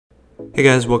Hey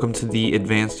guys, welcome to the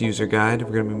advanced user guide.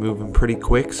 We're going to be moving pretty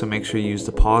quick, so make sure you use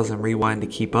the pause and rewind to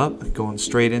keep up. Going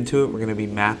straight into it, we're going to be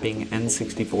mapping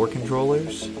N64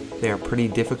 controllers. They are pretty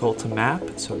difficult to map,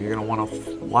 so you're going to want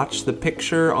to watch the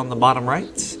picture on the bottom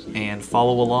right and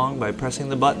follow along by pressing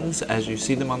the buttons as you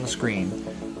see them on the screen.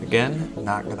 Again,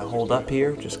 not going to hold up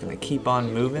here, just going to keep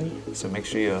on moving, so make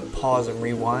sure you pause and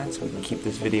rewind so we can keep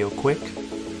this video quick.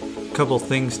 Couple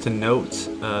things to note,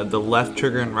 the left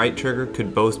trigger and right trigger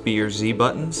could both be your Z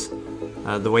buttons.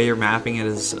 The way you're mapping it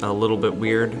is a little bit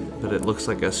weird, but it looks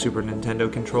like a Super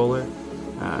Nintendo controller.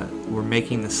 We're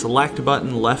making the select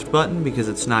button left button because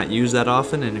it's not used that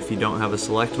often, and if you don't have a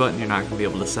select button, you're not going to be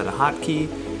able to set a hotkey,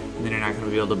 and then you're not going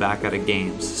to be able to back out of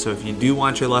games. So if you do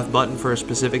want your left button for a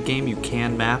specific game, you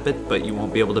can map it, but you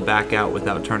won't be able to back out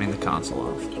without turning the console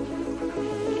off.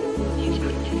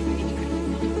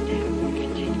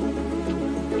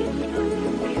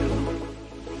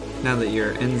 Now that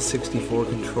your N64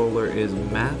 controller is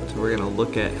mapped, we're going to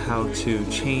look at how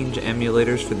to change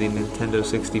emulators for the Nintendo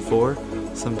 64.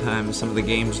 Sometimes some of the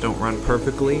games don't run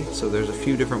perfectly, so there's a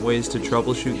few different ways to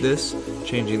troubleshoot this,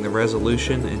 changing the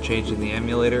resolution and changing the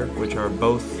emulator, which are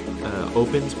both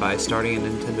opens by starting a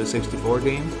Nintendo 64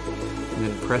 game, and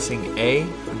then pressing A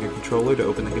on your controller to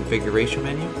open the configuration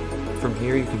menu. From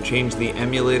here you can change the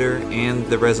emulator and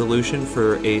the resolution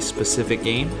for a specific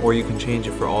game, or you can change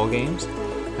it for all games.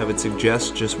 I would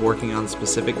suggest just working on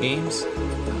specific games.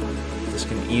 This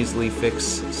can easily fix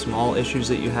small issues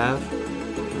that you have,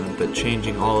 but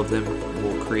changing all of them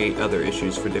will create other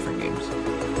issues for different games.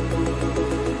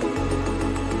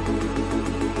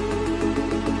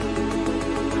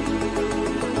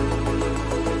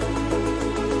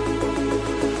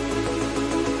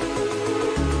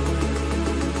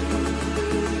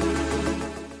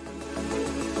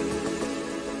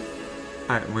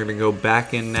 Alright, we're going to go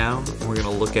back in now, and we're going to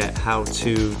look at how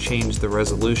to change the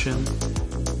resolution.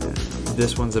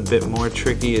 This one's a bit more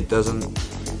tricky. It doesn't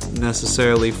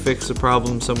necessarily fix a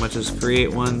problem so much as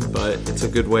create one, but it's a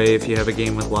good way if you have a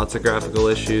game with lots of graphical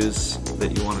issues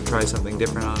that you want to try something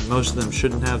different on. Most of them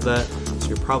shouldn't have that, so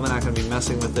you're probably not going to be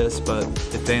messing with this, but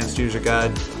advanced user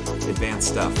guide, advanced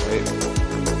stuff, right?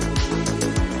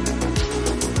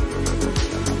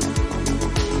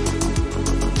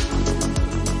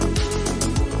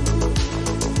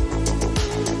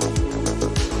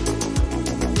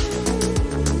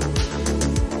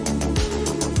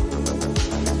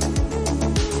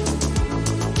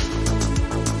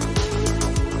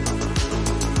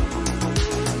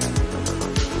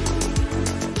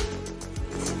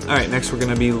 Alright, next we're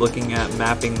going to be looking at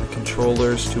mapping the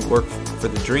controllers to work for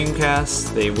the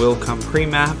Dreamcast. They will come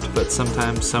pre-mapped, but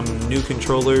sometimes some new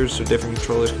controllers or different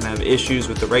controllers can have issues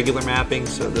with the regular mapping,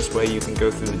 so this way you can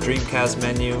go through the Dreamcast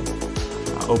menu,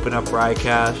 open up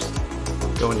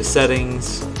Dreamcast, go into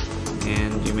settings,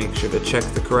 and you make sure to check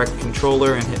the correct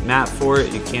controller and hit map for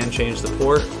it. You can change the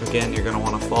port. Again, you're going to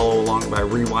want to follow along by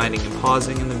rewinding and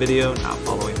pausing in the video, not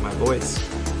following my voice.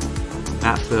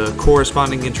 Map the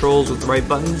corresponding controls with the right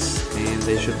buttons, and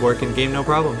they should work in game no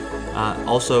problem.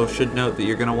 Also, should note that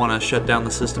you're going to want to shut down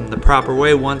the system the proper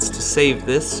way once to save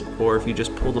this, or if you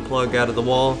just pull the plug out of the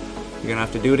wall, you're going to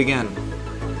have to do it again.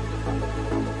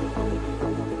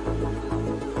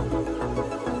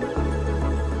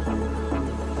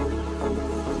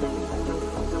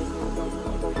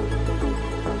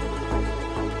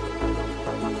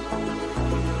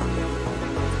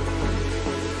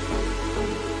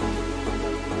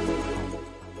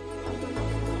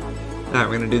 Alright,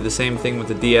 we're going to do the same thing with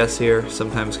the DS here.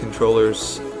 Sometimes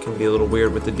controllers can be a little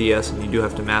weird with the DS and you do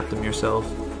have to map them yourself.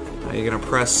 You're going to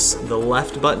press the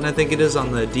left button, I think it is,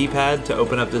 on the D-pad to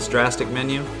open up this drastic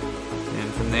menu.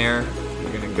 And from there,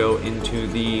 you're going to go into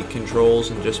the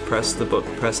controls and just press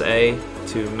A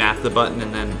to map the button,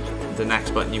 and then the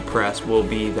next button you press will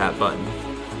be that button.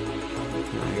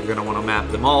 You're going to want to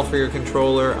map them all for your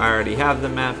controller. I already have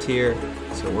them mapped here,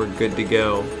 so we're good to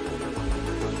go.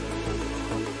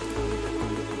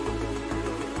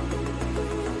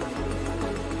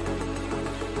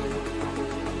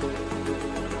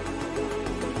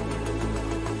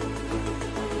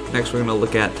 Next, we're going to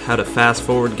look at how to fast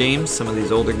forward games. Some of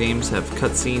these older games have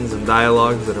cutscenes and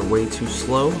dialogues that are way too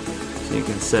slow, so you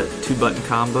can set 2-button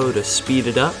combo to speed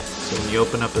it up. So when you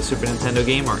open up a Super Nintendo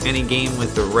game or any game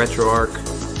with the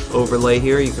RetroArch overlay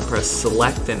here, you can press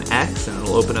select and X and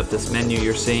it'll open up this menu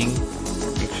you're seeing.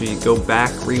 Make sure you go back,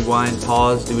 rewind,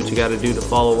 pause, do what you got to do to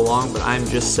follow along, but I'm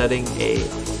just setting a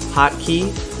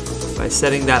hotkey. By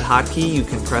setting that hotkey, you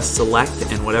can press select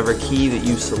and whatever key that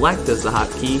you select as the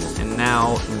hotkey, and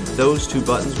now those two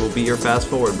buttons will be your fast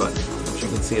forward button, which you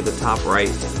can see at the top right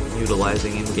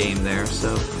utilizing in game there.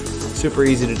 So super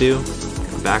easy to do.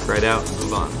 Back right out,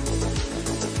 move on.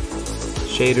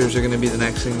 Shaders are going to be the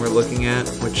next thing we're looking at,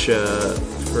 which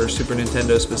for Super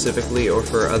Nintendo specifically, or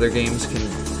for other games,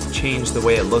 can change the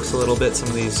way it looks a little bit. Some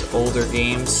of these older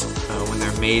games, when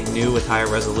they're made new with higher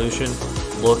resolution,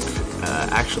 look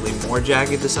actually more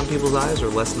jagged to some people's eyes, or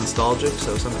less nostalgic.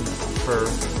 So for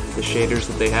the shaders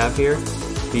that they have here,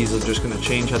 these are just going to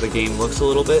change how the game looks a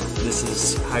little bit. This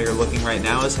is how you're looking right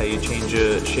now, is how you change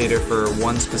a shader for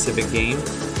one specific game.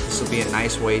 This will be a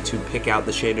nice way to pick out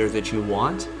the shader that you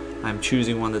want. I'm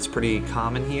choosing one that's pretty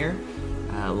common here.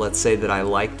 Let's say that I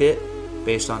liked it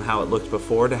based on how it looked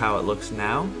before to how it looks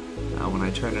now. When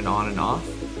I turn it on and off,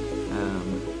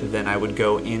 then I would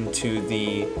go into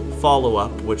the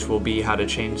follow-up, which will be how to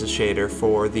change the shader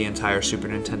for the entire Super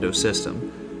Nintendo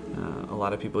system. A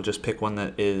lot of people just pick one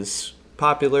that is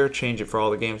popular, change it for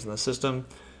all the games in the system.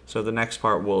 So the next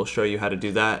part will show you how to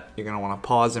do that. You're going to want to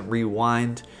pause and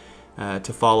rewind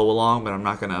to follow along, but I'm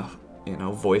not going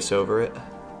to, voice over it.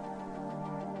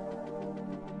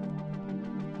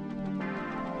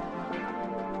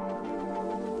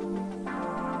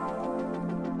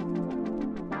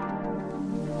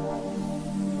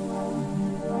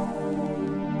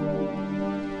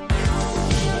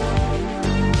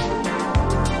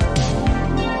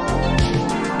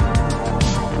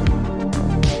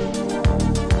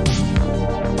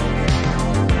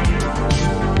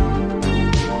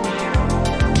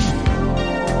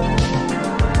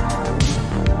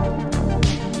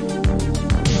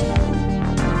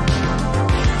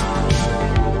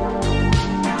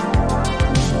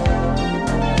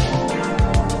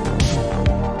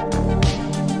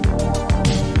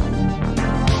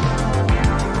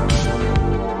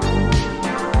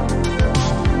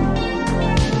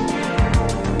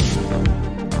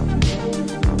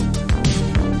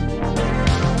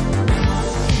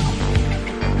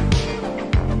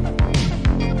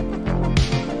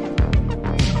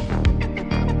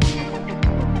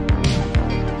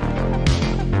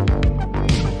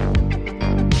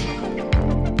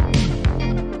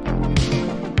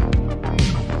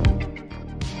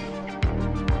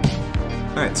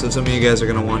 Alright, so some of you guys are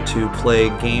going to want to play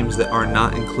games that are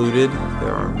not included.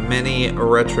 There are many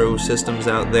retro systems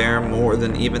out there, more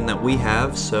than even that we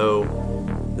have, so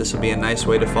this will be a nice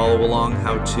way to follow along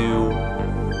how to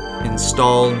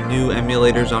install new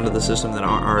emulators onto the system that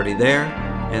aren't already there.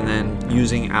 And then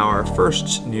using our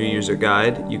first new user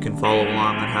guide, you can follow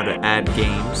along on how to add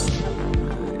games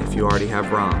if you already have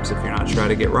ROMs. If you're not sure how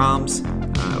to get ROMs,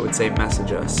 I would say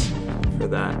message us for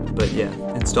that. But yeah,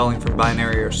 installing from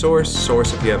binary or source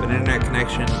if you have an internet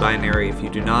connection, binary if you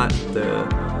do not. The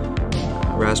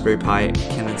Raspberry Pi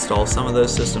can install some of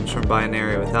those systems from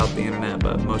binary without the internet,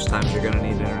 but most times you're going to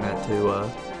need internet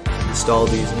to install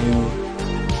these new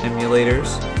emulators.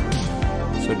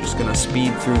 So just going to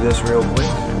speed through this real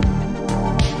quick.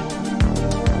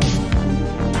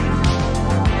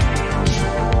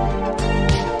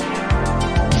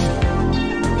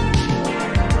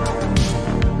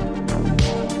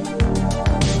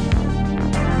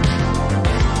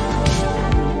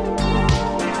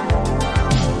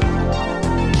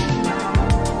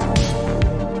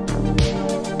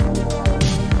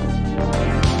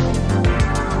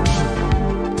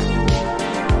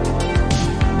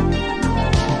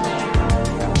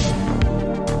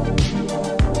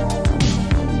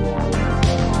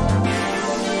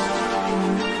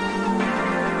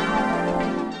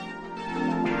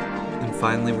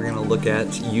 Finally, we're going to look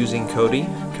at using Kodi.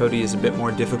 Kodi is a bit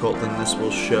more difficult than this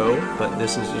will show, but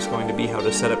this is just going to be how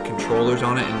to set up controllers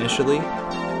on it initially.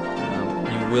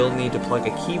 You will need to plug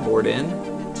a keyboard in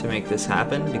to make this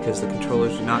happen, because the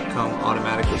controllers do not come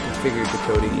automatically configured to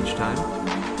Kodi each time.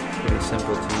 Pretty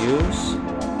simple to use.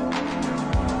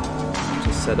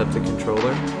 Just set up the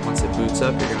controller. Once it boots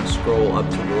up, you're going to scroll up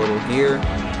to the little gear,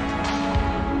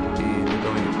 and you're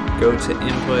going to go to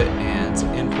input and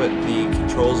input the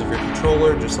controls of your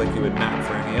controller, just like you would map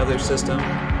for any other system.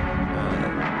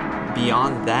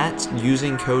 Beyond that,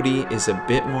 using Kodi is a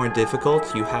bit more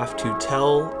difficult. You have to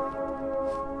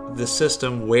tell the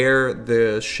system where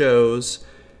the shows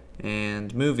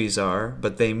and movies are,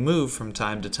 but they move from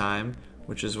time to time,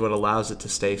 which is what allows it to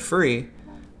stay free.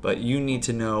 But you need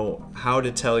to know how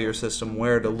to tell your system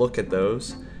where to look at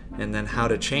those, and then how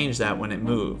to change that when it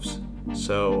moves.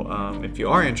 So if you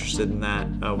are interested in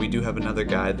that, we do have another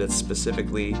guide that's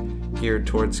specifically geared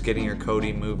towards getting your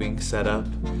Kodi moving set up,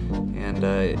 and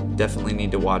definitely need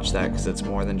to watch that, because it's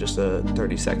more than just a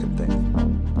 30-second thing.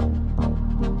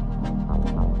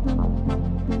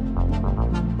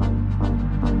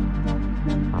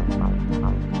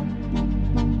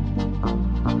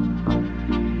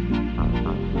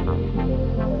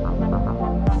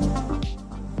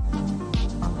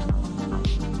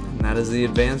 is the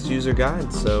advanced user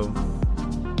guide. So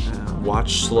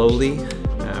watch slowly,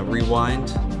 rewind,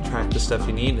 track the stuff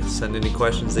you need, send any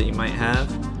questions that you might have.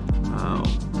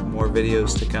 More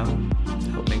videos to come.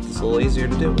 Help make this a little easier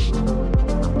to do.